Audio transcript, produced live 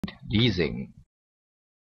Leasing.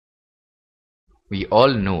 We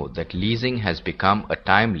all know that leasing has become a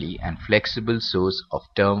timely and flexible source of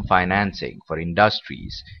term financing for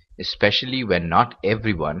industries, especially when not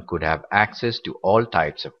everyone could have access to all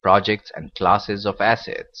types of projects and classes of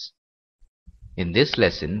assets. In this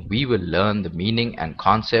lesson, we will learn the meaning and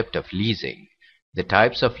concept of leasing, the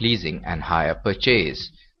types of leasing and hire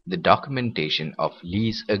purchase, the documentation of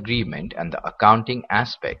lease agreement, and the accounting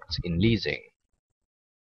aspects in leasing.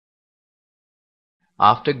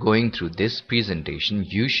 After going through this presentation,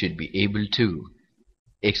 you should be able to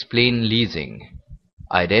explain leasing,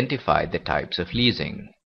 identify the types of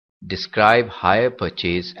leasing, describe hire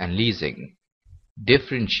purchase and leasing,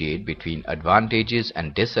 differentiate between advantages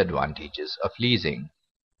and disadvantages of leasing,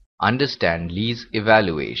 understand lease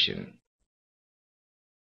evaluation.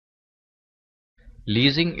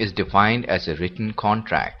 Leasing is defined as a written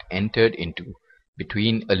contract entered into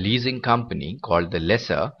between a leasing company called the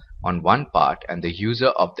lessor on one part and the user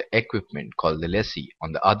of the equipment called the lessee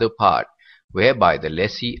on the other part, whereby the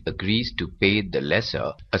lessee agrees to pay the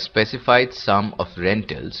lessor a specified sum of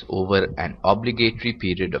rentals over an obligatory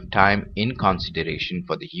period of time in consideration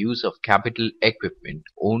for the use of capital equipment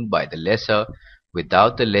owned by the lessor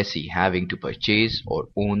without the lessee having to purchase or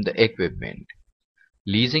own the equipment.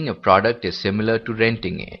 Leasing a product is similar to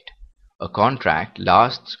renting it. A contract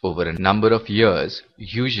lasts over a number of years,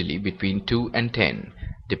 usually between 2 and 10,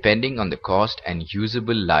 depending on the cost and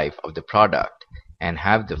usable life of the product, and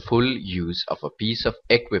have the full use of a piece of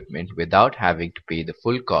equipment without having to pay the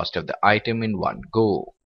full cost of the item in one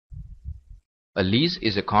go. A lease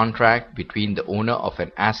is a contract between the owner of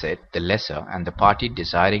an asset, the lessor, and the party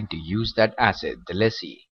desiring to use that asset, the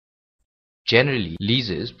lessee. Generally,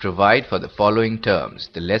 leases provide for the following terms.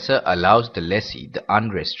 The lessor allows the lessee the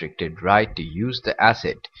unrestricted right to use the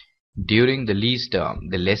asset. During the lease term,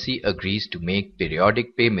 the lessee agrees to make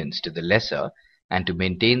periodic payments to the lessor and to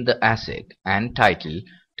maintain the asset, and title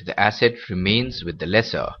to the asset remains with the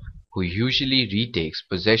lessor, who usually retakes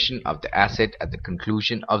possession of the asset at the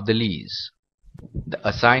conclusion of the lease. The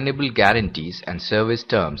assignable guarantees and service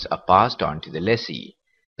terms are passed on to the lessee.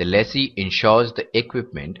 The lessee insures the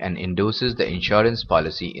equipment and endorses the insurance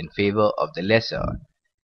policy in favor of the lessor.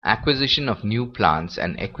 Acquisition of new plants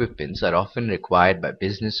and equipments are often required by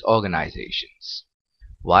business organizations.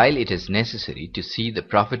 While it is necessary to see the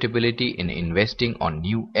profitability in investing on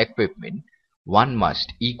new equipment, one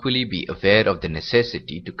must equally be aware of the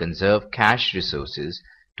necessity to conserve cash resources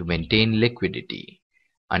to maintain liquidity.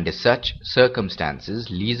 Under such circumstances,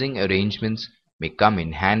 leasing arrangements may come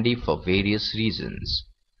in handy for various reasons.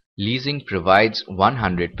 Leasing provides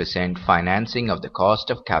 100% financing of the cost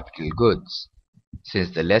of capital goods.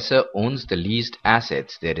 Since the lessor owns the leased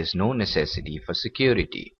assets, there is no necessity for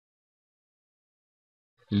security.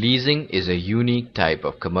 Leasing is a unique type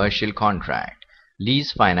of commercial contract.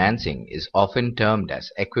 Lease financing is often termed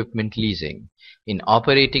as equipment leasing. In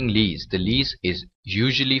operating lease, the lease is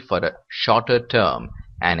usually for a shorter term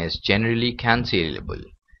and is generally cancelable.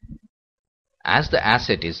 As the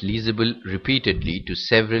asset is leasable repeatedly to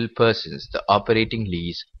several persons, the operating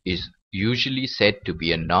lease is usually said to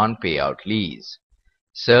be a non-payout lease.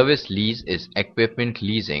 Service lease is equipment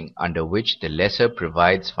leasing under which the lessor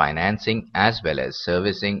provides financing as well as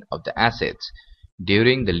servicing of the assets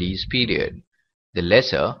during the lease period. The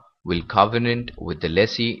lessor will covenant with the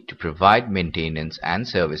lessee to provide maintenance and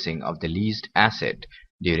servicing of the leased asset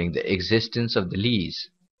during the existence of the lease.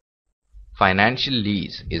 Financial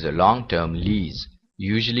lease is a long-term lease,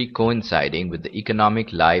 usually coinciding with the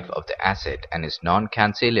economic life of the asset and is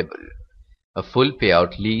non-cancelable. A full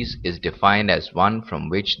payout lease is defined as one from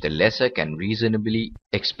which the lessor can reasonably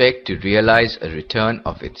expect to realize a return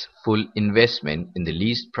of its full investment in the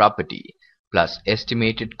leased property, plus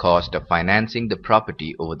estimated cost of financing the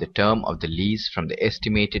property over the term of the lease from the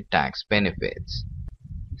estimated tax benefits.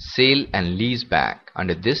 Sale and lease back.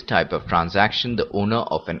 Under this type of transaction, the owner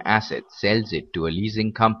of an asset sells it to a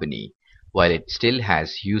leasing company while it still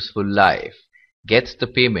has useful life, gets the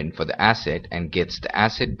payment for the asset, and gets the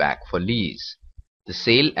asset back for lease. The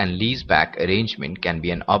sale and lease back arrangement can be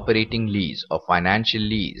an operating lease or financial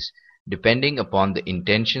lease, depending upon the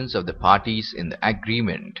intentions of the parties in the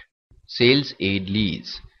agreement. Sales aid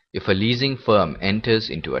lease. If a leasing firm enters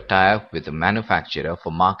into a tie-up with a manufacturer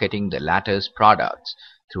for marketing the latter's products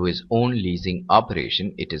through his own leasing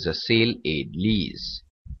operation, it is a sale aid lease.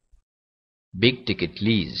 Big ticket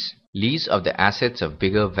lease. Lease of the assets of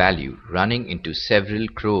bigger value running into several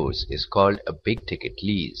crores is called a big ticket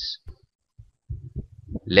lease.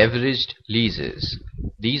 Leveraged leases.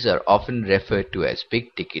 These are often referred to as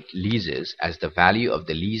big ticket leases as the value of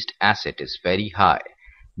the leased asset is very high,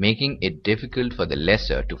 making it difficult for the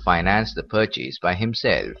lessor to finance the purchase by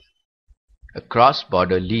himself. A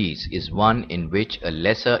cross-border lease is one in which a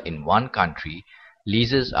lessor in one country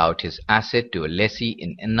leases out his asset to a lessee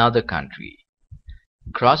in another country.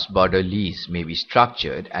 Cross-border lease may be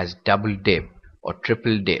structured as double dip or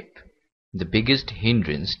triple dip. The biggest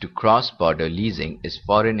hindrance to cross-border leasing is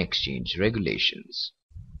foreign exchange regulations.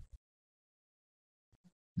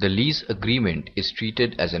 The lease agreement is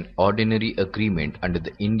treated as an ordinary agreement under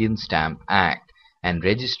the Indian Stamp Act, and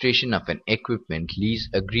registration of an equipment lease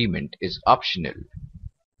agreement is optional.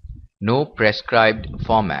 No prescribed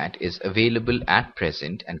format is available at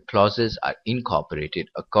present, and clauses are incorporated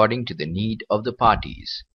according to the need of the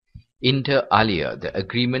parties. Inter alia, the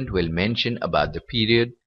agreement will mention about the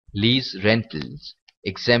period, lease rentals,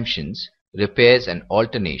 exemptions, repairs and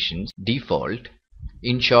alterations, default,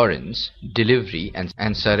 insurance, delivery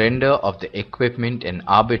and surrender of the equipment and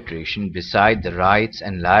arbitration, beside the rights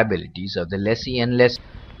and liabilities of the lessee and lessor.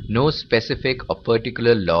 No specific or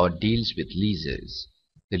particular law deals with leases.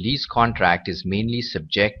 The lease contract is mainly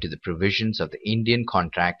subject to the provisions of the Indian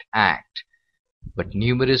Contract Act, but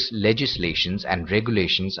numerous legislations and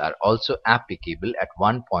regulations are also applicable at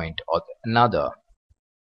one point or another.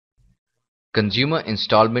 Consumer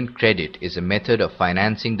installment credit is a method of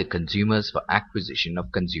financing the consumers for acquisition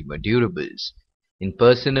of consumer durables. In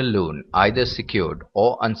personal loan, either secured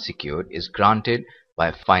or unsecured, is granted by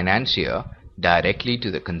a financier directly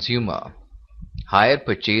to the consumer. Hire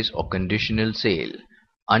purchase or conditional sale.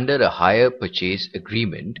 Under a hire purchase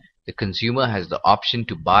agreement, the consumer has the option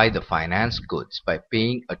to buy the financed goods by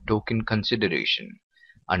paying a token consideration.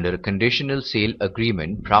 Under a conditional sale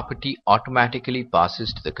agreement, property automatically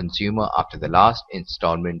passes to the consumer after the last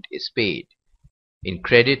installment is paid. In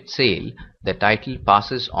credit sale, the title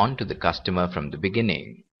passes on to the customer from the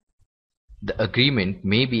beginning. The agreement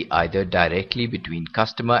may be either directly between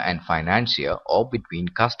customer and financier or between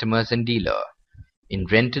customers and dealer. In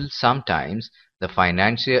rental, sometimes the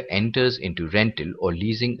financier enters into rental or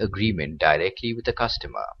leasing agreement directly with the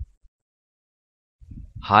customer.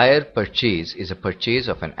 Hire purchase is a purchase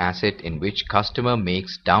of an asset in which customer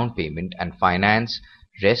makes down payment and finance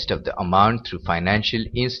rest of the amount through financial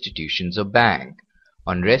institutions or bank.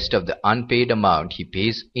 On rest of the unpaid amount, he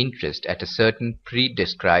pays interest at a certain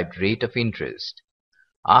pre-described rate of interest.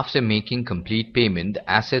 After making complete payment, the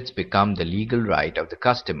assets become the legal right of the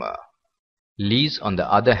customer. Lease, on the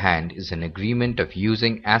other hand, is an agreement of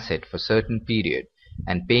using asset for certain period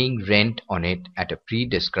and paying rent on it at a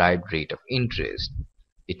pre-described rate of interest.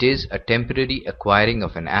 It is a temporary acquiring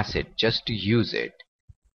of an asset just to use it.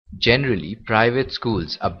 Generally, private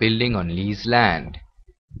schools are building on leased land.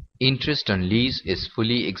 Interest on lease is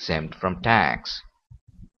fully exempt from tax.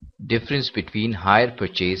 Difference between hire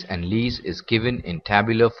purchase and lease is given in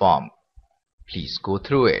tabular form. Please go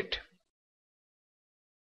through it.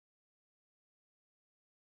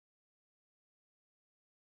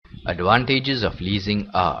 Advantages of leasing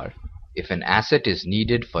are: if an asset is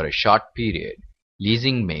needed for a short period,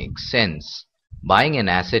 leasing makes sense. Buying an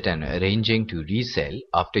asset and arranging to resell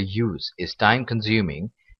after use is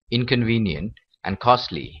time-consuming, inconvenient, and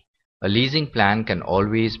costly. A leasing plan can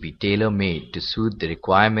always be tailor-made to suit the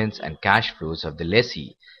requirements and cash flows of the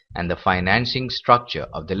lessee and the financing structure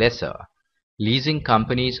of the lessor. Leasing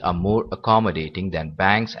companies are more accommodating than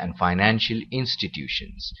banks and financial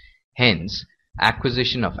institutions. Hence,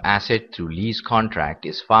 acquisition of asset through lease contract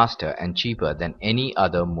is faster and cheaper than any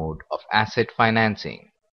other mode of asset financing.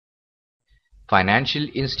 Financial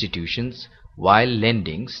institutions, while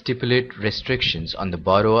lending, stipulate restrictions on the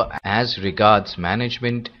borrower as regards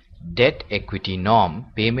management, debt equity norm,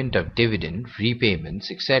 payment of dividend, repayments,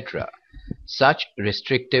 etc. Such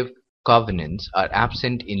restrictive covenants are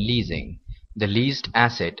absent in leasing. The leased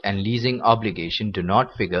asset and leasing obligation do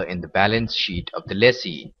not figure in the balance sheet of the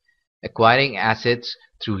lessee. Acquiring assets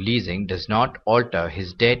through leasing does not alter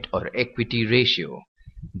his debt or equity ratio.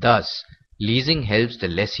 Thus, leasing helps the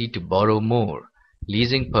lessee to borrow more.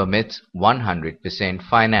 Leasing permits 100%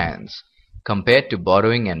 finance. Compared to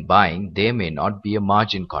borrowing and buying, there may not be a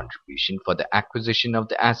margin contribution for the acquisition of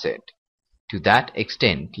the asset. To that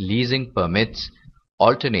extent, leasing permits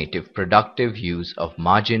alternative productive use of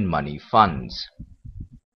margin money funds.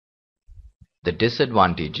 The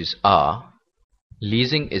disadvantages are: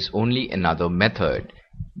 leasing is only another method,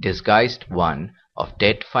 disguised one, of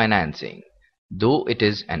debt financing. Though it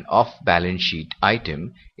is an off-balance sheet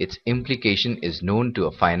item, its implication is known to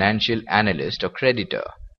a financial analyst or creditor.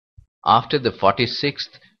 After the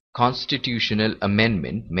 46th Constitutional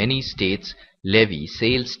Amendment, many states levy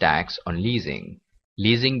sales tax on leasing.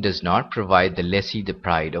 Leasing does not provide the lessee the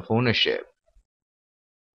pride of ownership.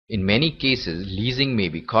 In many cases, leasing may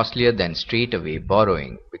be costlier than straight-away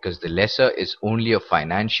borrowing because the lessor is only a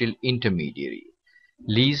financial intermediary.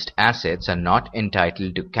 Leased assets are not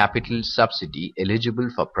entitled to capital subsidy eligible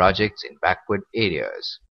for projects in backward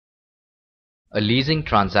areas. A leasing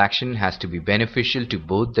transaction has to be beneficial to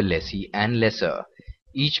both the lessee and lessor.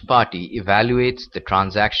 Each party evaluates the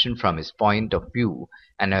transaction from his point of view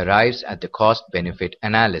and arrives at the cost-benefit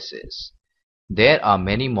analysis. There are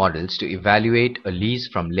many models to evaluate a lease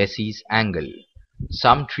from lessee's angle.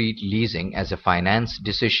 Some treat leasing as a finance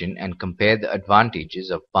decision and compare the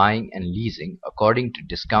advantages of buying and leasing according to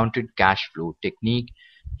discounted cash flow technique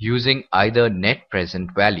using either net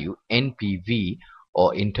present value (NPV)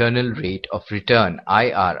 or internal rate of return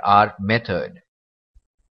 (IRR) method.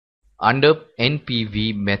 Under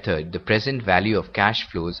NPV method, the present value of cash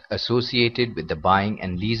flows associated with the buying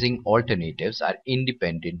and leasing alternatives are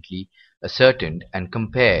independently ascertained and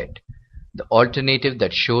compared. The alternative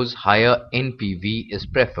that shows higher NPV is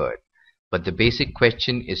preferred, but the basic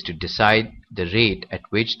question is to decide the rate at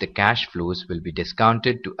which the cash flows will be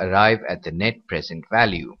discounted to arrive at the net present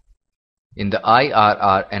value. In the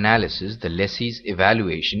IRR analysis, the lessee's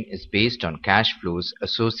evaluation is based on cash flows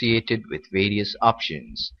associated with various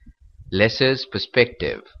options. Lessor's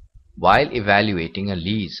perspective. While evaluating a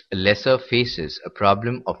lease, a lessor faces a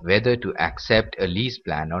problem of whether to accept a lease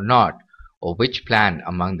plan or not, or which plan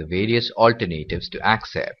among the various alternatives to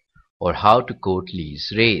accept, or how to quote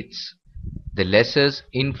lease rates. The lessor's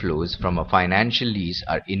inflows from a financial lease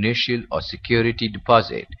are initial or security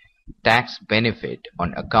deposit, tax benefit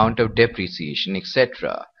on account of depreciation,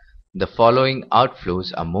 etc. The following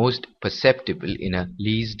outflows are most perceptible in a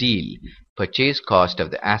lease deal. Purchase cost of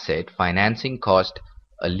the asset, financing cost.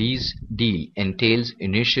 A lease deal entails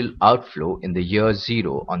initial outflow in the year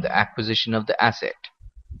zero on the acquisition of the asset.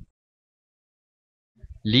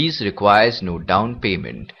 Lease requires no down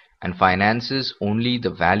payment and finances only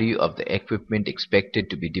the value of the equipment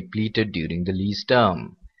expected to be depleted during the lease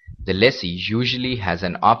term. The lessee usually has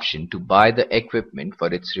an option to buy the equipment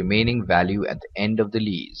for its remaining value at the end of the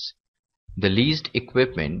lease. The leased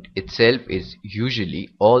equipment itself is usually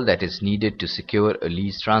all that is needed to secure a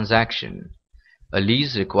lease transaction. A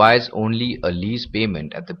lease requires only a lease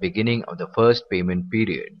payment at the beginning of the first payment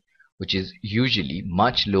period, which is usually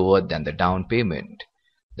much lower than the down payment.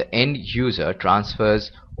 The end user transfers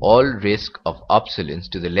all risk of obsolescence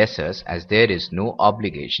to the lessors as there is no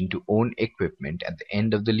obligation to own equipment at the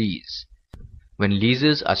end of the lease. When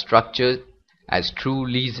leases are structured as true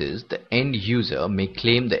leases, the end user may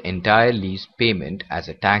claim the entire lease payment as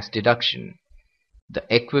a tax deduction. The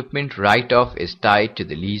equipment write-off is tied to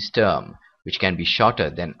the lease term, which can be shorter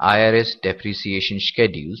than IRS depreciation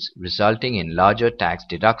schedules, resulting in larger tax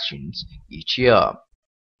deductions each year.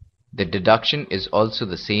 The deduction is also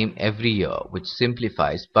the same every year, which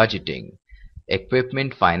simplifies budgeting.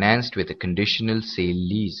 Equipment financed with a conditional sale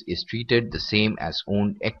lease is treated the same as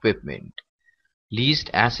owned equipment. Leased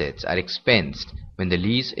assets are expensed when the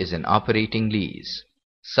lease is an operating lease.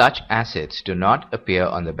 Such assets do not appear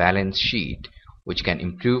on the balance sheet, which can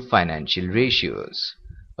improve financial ratios.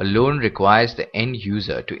 A loan requires the end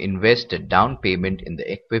user to invest a down payment in the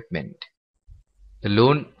equipment. The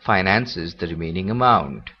loan finances the remaining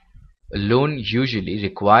amount. A loan usually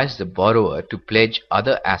requires the borrower to pledge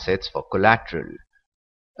other assets for collateral.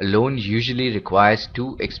 A loan usually requires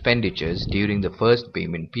two expenditures during the first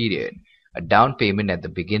payment period, a down payment at the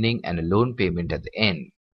beginning and a loan payment at the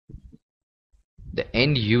end. The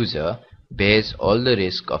end user bears all the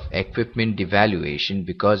risk of equipment devaluation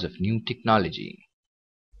because of new technology.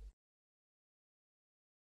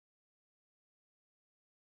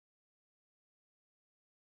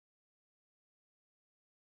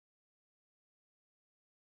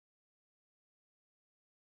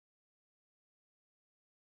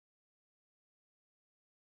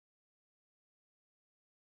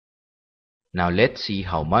 Now let's see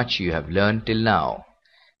how much you have learned till now.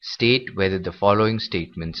 State whether the following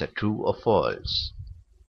statements are true or false.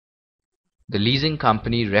 The leasing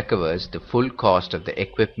company recovers the full cost of the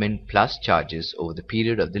equipment plus charges over the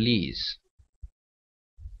period of the lease.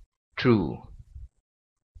 True.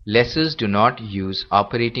 Lessors do not use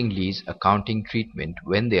operating lease accounting treatment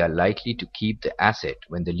when they are likely to keep the asset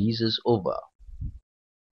when the lease is over.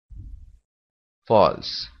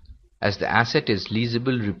 False. As the asset is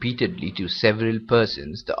leasable repeatedly to several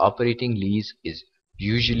persons, the operating lease is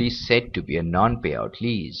usually said to be a non-payout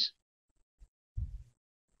lease.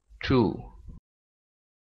 True.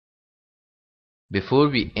 Before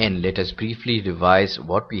we end, let us briefly revise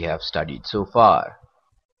what we have studied so far.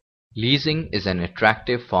 Leasing is an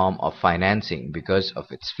attractive form of financing because of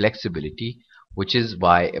its flexibility, which is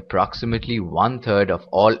why approximately one-third of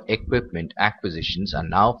all equipment acquisitions are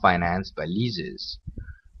now financed by leases.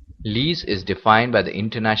 Lease is defined by the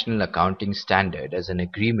International Accounting Standard as an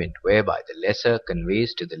agreement whereby the lessor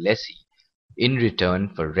conveys to the lessee, in return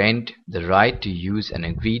for rent, the right to use an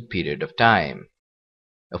agreed period of time.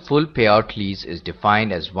 A full payout lease is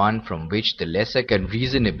defined as one from which the lessor can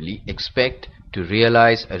reasonably expect to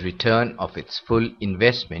realize a return of its full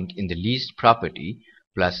investment in the leased property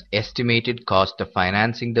plus estimated cost of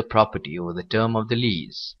financing the property over the term of the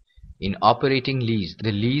lease. In operating lease,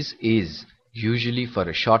 the lease is usually for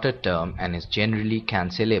a shorter term and is generally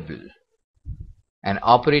cancelable. An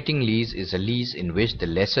operating lease is a lease in which the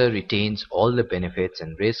lessor retains all the benefits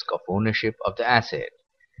and risk of ownership of the asset.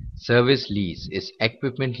 Service lease is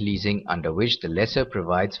equipment leasing under which the lessor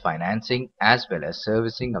provides financing as well as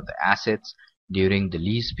servicing of the assets during the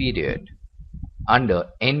lease period. Under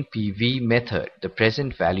NPV method, the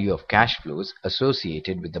present value of cash flows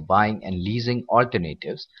associated with the buying and leasing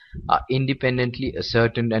alternatives are independently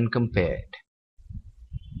ascertained and compared.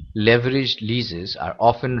 Leveraged leases are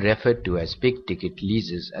often referred to as big-ticket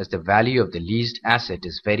leases as the value of the leased asset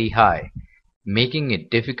is very high, making it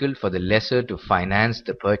difficult for the lessor to finance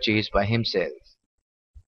the purchase by himself.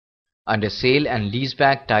 Under sale and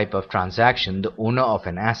leaseback type of transaction, the owner of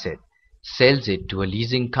an asset sells it to a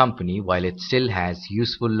leasing company while it still has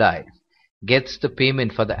useful life, gets the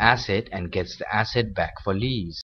payment for the asset and gets the asset back for lease.